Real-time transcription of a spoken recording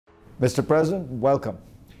Mr. President, welcome.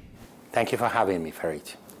 Thank you for having me,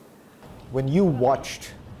 Farid. When you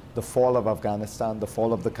watched the fall of Afghanistan, the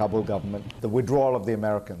fall of the Kabul government, the withdrawal of the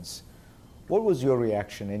Americans, what was your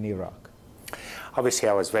reaction in Iraq? Obviously,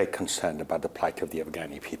 I was very concerned about the plight of the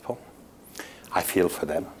Afghani people. I feel for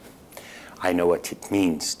them. I know what it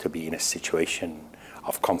means to be in a situation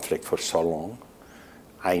of conflict for so long.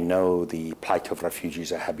 I know the plight of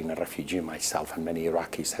refugees. I have been a refugee myself, and many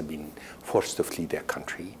Iraqis have been forced to flee their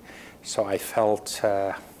country. So I felt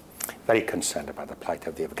very concerned about the plight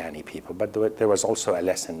of the Afghani people. But there was also a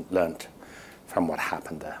lesson learned from what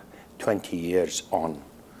happened there. 20 years on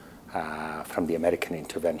from the American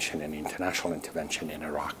intervention and international intervention in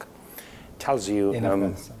Iraq tells you,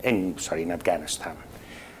 in Afghanistan,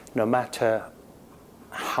 no matter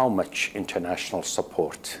how much international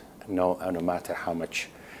support, no matter how much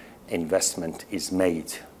investment is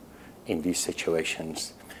made in these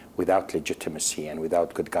situations, without legitimacy and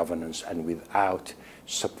without good governance and without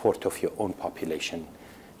support of your own population,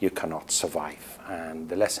 you cannot survive. And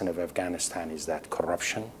the lesson of Afghanistan is that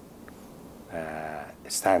corruption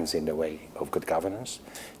stands in the way of good governance,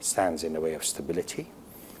 stands in the way of stability.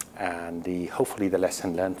 And hopefully the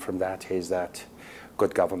lesson learned from that is that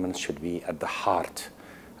good governance should be at the heart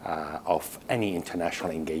of any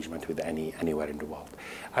international engagement with anywhere in the world.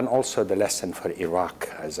 And also the lesson for Iraq,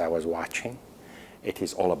 as I was watching, it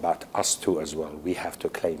is all about us too as well. We have to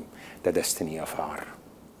claim the destiny of our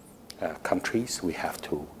countries. We have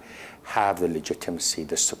to have the legitimacy,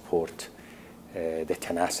 the support, the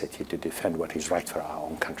tenacity to defend what is right for our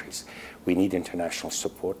own countries. We need international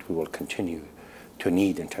support. We will continue to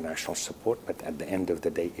need international support, but at the end of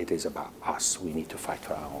the day, it is about us. We need to fight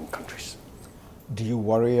for our own countries. Do you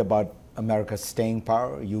worry about America's staying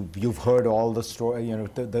power? You've heard all the story,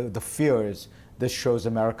 the fears. This shows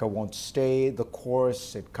America won't stay the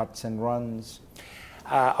course, it cuts and runs.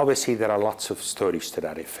 Obviously, there are lots of stories to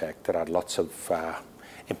that effect. There are lots of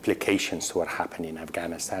implications to what happened in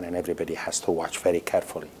Afghanistan, and everybody has to watch very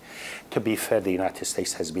carefully. To be fair, the United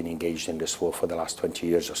States has been engaged in this war for the last 20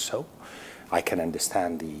 years or so. I can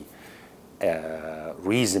understand the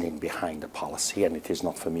reasoning behind the policy, and it is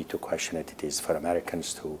not for me to question it. It is for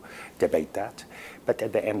Americans to debate that. But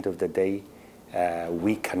at the end of the day,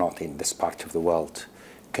 we cannot, in this part of the world,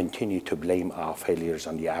 continue to blame our failures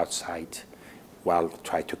on the outside while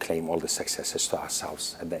try to claim all the successes to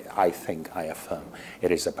ourselves. And I affirm, it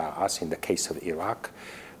is about us. In the case of Iraq,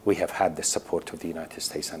 we have had the support of the United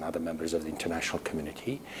States and other members of the international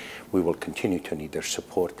community. We will continue to need their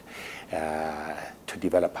support to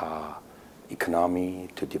develop our economy,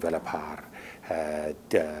 to develop our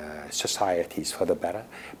societies for the better.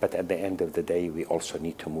 But at the end of the day, we also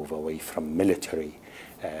need to move away from military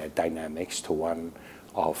dynamics to one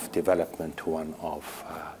of development, to one of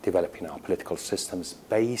developing our political systems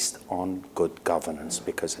based on good governance,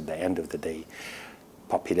 because at the end of the day,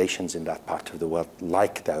 populations in that part of the world,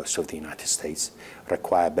 like those of the United States,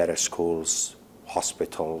 require better schools,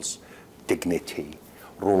 hospitals, dignity,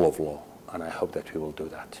 rule of law, and I hope that we will do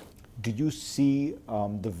that. Do you see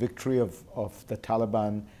the victory of the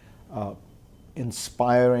Taliban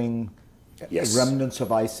inspiring remnants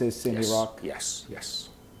of ISIS in Iraq? Yes, yes.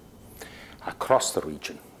 Across the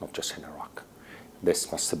region, not just in Iraq.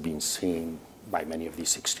 This must have been seen by many of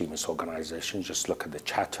these extremist organizations. Just look at the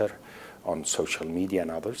chatter on social media and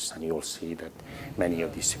others, and you'll see that many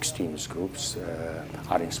of these extremist groups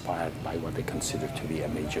are inspired by what they consider to be a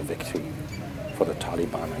major victory for the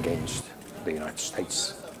Taliban against the United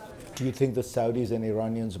States. Do you think the Saudis and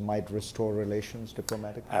Iranians might restore relations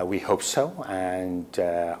diplomatically? We hope so, and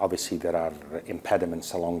obviously there are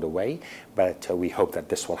impediments along the way, but we hope that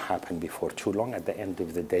this will happen before too long. At the end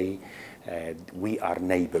of the day, we are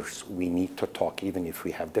neighbors. We need to talk, even if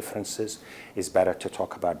we have differences. It's better to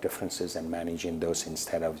talk about differences and managing those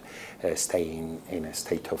instead of staying in a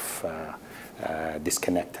state of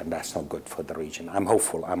disconnect, and that's not good for the region. I'm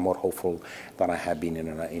hopeful. I'm more hopeful than I have been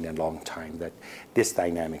in a long time that this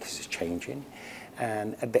dynamic is changing.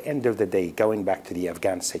 And at the end of the day, going back to the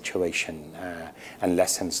Afghan situation and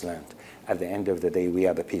lessons learned, at the end of the day, we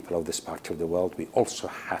are the people of this part of the world. We also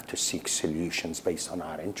have to seek solutions based on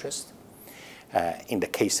our interests. In the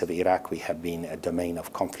case of Iraq, we have been a domain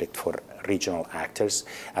of conflict for regional actors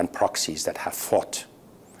and proxies that have fought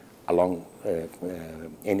along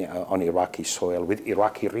on Iraqi soil with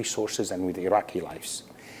Iraqi resources and with Iraqi lives.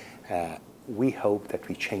 We hope that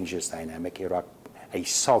we change this dynamic. Iraq, a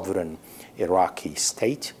sovereign Iraqi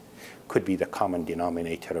state, could be the common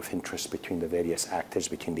denominator of interest between the various actors,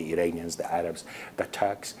 between the Iranians, the Arabs, the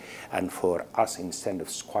Turks. And for us, instead of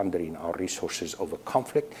squandering our resources over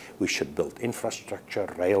conflict, we should build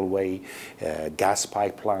infrastructure, railway, gas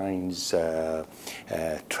pipelines,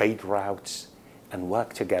 trade routes, and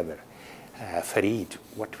work together. Fareed,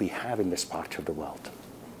 what we have in this part of the world,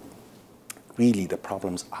 really the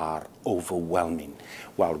problems are overwhelming.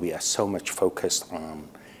 While we are so much focused on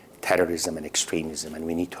terrorism and extremism, and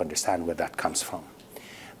we need to understand where that comes from.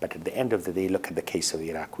 But at the end of the day, look at the case of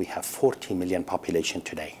Iraq. We have 40 million population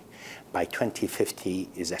today. By 2050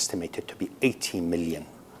 is estimated to be 80 million.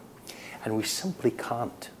 And we simply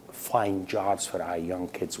can't find jobs for our young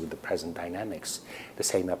kids with the present dynamics. The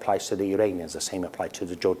same applies to the Iranians, the same applies to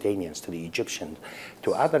the Jordanians, to the Egyptians,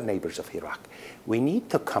 to other neighbors of Iraq. We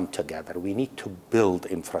need to come together. We need to build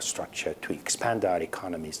infrastructure to expand our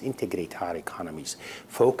economies, integrate our economies,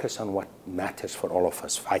 focus on what matters for all of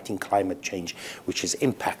us, fighting climate change, which is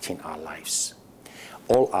impacting our lives,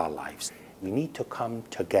 all our lives. We need to come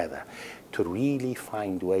together to really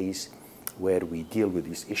find ways where we deal with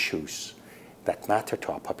these issues that matter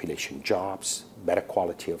to our population: jobs, better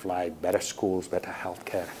quality of life, better schools, better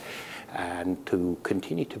healthcare, and to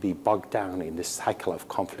continue to be bogged down in this cycle of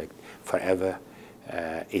conflict forever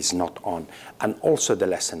is not on. And also the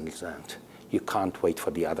lessons learned. You can't wait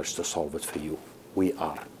for the others to solve it for you. We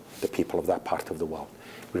are the people of that part of the world.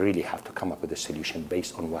 We really have to come up with a solution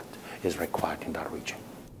based on what is required in that region.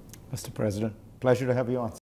 Mr. President, pleasure to have you on.